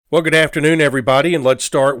Well, good afternoon, everybody, and let's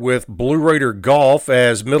start with Blue Raider golf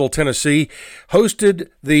as Middle Tennessee hosted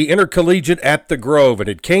the Intercollegiate at the Grove, and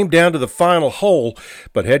it came down to the final hole,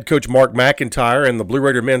 but head coach Mark McIntyre and the Blue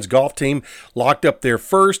Raider men's golf team locked up their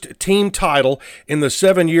first team title in the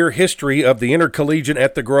 7-year history of the Intercollegiate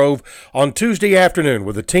at the Grove on Tuesday afternoon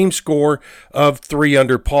with a team score of 3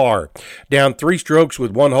 under par. Down 3 strokes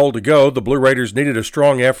with 1 hole to go, the Blue Raiders needed a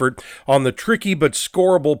strong effort on the tricky but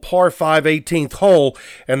scoreable par 5 18th hole,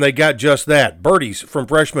 and they got just that. Birdies from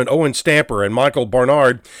freshmen Owen Stamper and Michael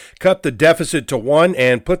Barnard cut the deficit to 1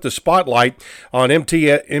 and put the spotlight on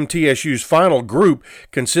MTSU's final group,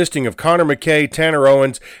 consisting of Connor McKay, Tanner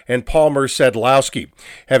Owens, and Palmer Sedlowski.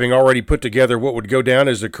 Having already put together what would go down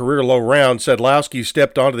as a career-low round, Sedlowski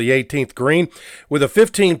stepped onto the 18th green with a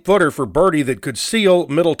 15-footer for birdie that could seal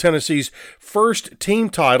Middle Tennessee's first team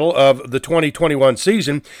title of the 2021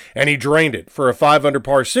 season, and he drained it for a 5 under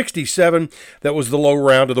par 67 that was the low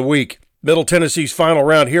round of the week. Middle Tennessee's final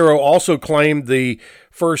round hero also claimed the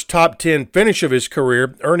first top 10 finish of his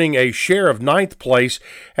career, earning a share of 9th place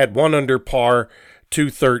at 1 under par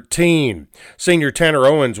 213. Senior Tanner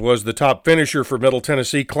Owens was the top finisher for Middle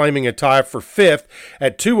Tennessee, claiming a tie for 5th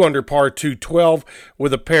at 2 under par 212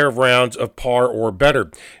 with a pair of rounds of par or better.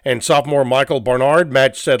 And sophomore Michael Barnard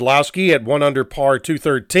matched Sedlowski at 1 under par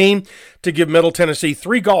 213 to give Middle Tennessee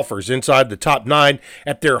 3 golfers inside the top 9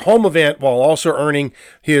 at their home event, while also earning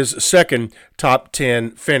his second top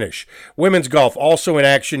 10 finish. Women's golf also in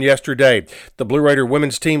action yesterday. The Blue Raider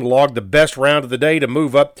women's team logged the best round of the day to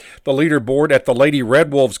move up the leaderboard at the Lady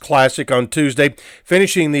Red Wolves Classic on Tuesday,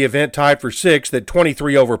 finishing the event tied for 6th at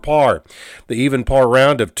 23 over par. The even par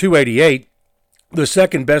round of 288, the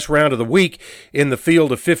second best round of the week in the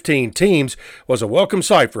field of 15 teams, was a welcome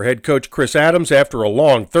sight for head coach Chris Adams after a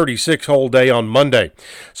long 36-hole day on Monday.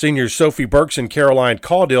 Seniors Sophie Burks and Caroline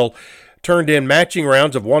Caudill turned in matching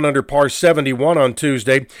rounds of 1 under par 71 on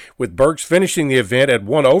Tuesday, with Burks finishing the event at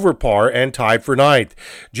 1 over par and tied for 9th.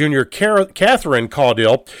 Junior Catherine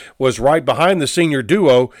Caudill was right behind the senior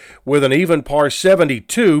duo with an even par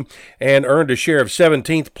 72 and earned a share of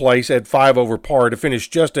 17th place at 5 over par to finish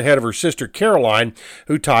just ahead of her sister Caroline,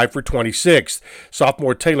 who tied for 26th.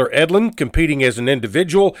 Sophomore Taylor Edlin, competing as an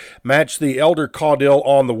individual, matched the elder Caudill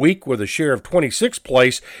on the week with a share of 26th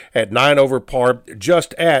place at 9 over par,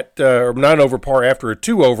 just at 9 over par after a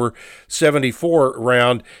 2 over 74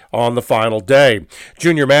 round on the final day.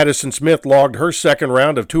 Junior Madison Smith logged her second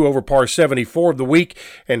round of 2 over par 74 of the week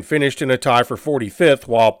and finished in a tie for 45th,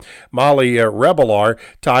 while Molly Rebelar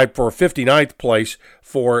tied for 59th place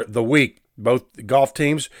for the week. Both golf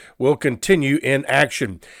teams will continue in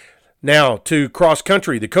action. Now to cross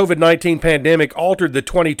country. The COVID-19 pandemic altered the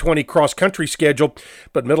 2020 cross country schedule,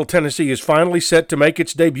 but Middle Tennessee is finally set to make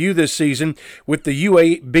its debut this season with the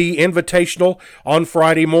UAB Invitational on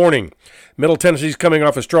Friday morning. Middle Tennessee's coming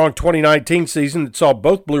off a strong 2019 season that saw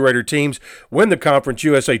both Blue Raider teams win the Conference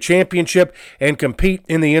USA Championship and compete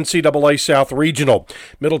in the NCAA South Regional.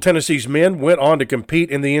 Middle Tennessee's men went on to compete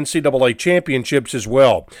in the NCAA Championships as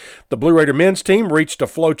well. The Blue Raider men's team reached a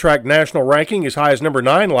FloTrack national ranking as high as number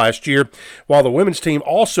 9 last year, while the women's team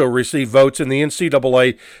also received votes in the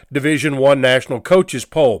NCAA Division I National Coaches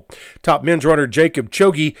Poll. Top men's runner Jacob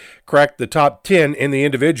Chogi cracked the top 10 in the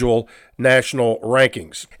individual national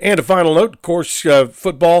rankings. And a final note, of course,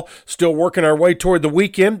 football still working our way toward the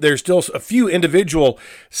weekend. There's still a few individual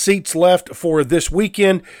seats left for this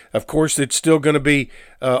weekend. Of course, it's still going to be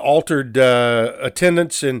altered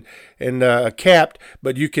attendance and capped,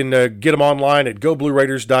 but you can get them online at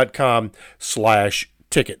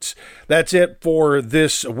goblueraiders.com/tickets. That's it for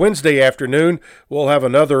this Wednesday afternoon. We'll have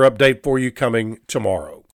another update for you coming tomorrow.